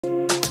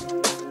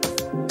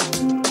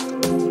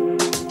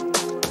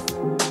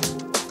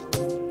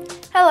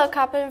Hello,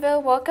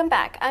 Coppinville. Welcome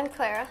back. I'm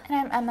Clara. And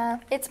I'm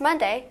Emma. It's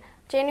Monday,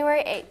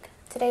 January 8th.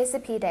 Today's the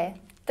P Day.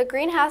 The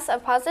Greenhouse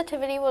of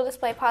Positivity will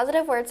display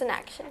positive words and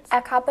actions.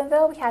 At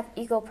Coppinville, we have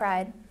Eagle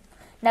Pride.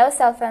 No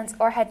cell phones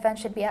or headphones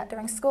should be out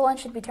during school and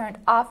should be turned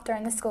off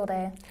during the school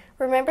day.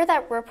 Remember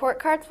that report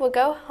cards will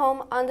go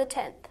home on the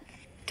 10th.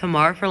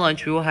 Tomorrow for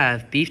lunch we will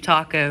have beef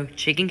taco,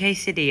 chicken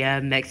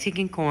quesadilla,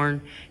 Mexican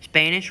corn,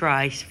 Spanish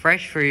rice,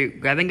 fresh fruit,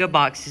 grab-and-go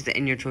boxes,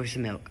 and your choice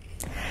of milk.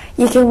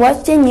 You can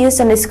watch the news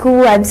on the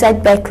school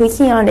website by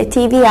clicking on the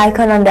TV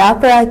icon on the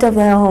upper right of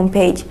the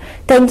homepage.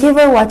 Thank you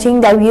for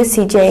watching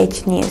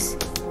WCJH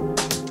News.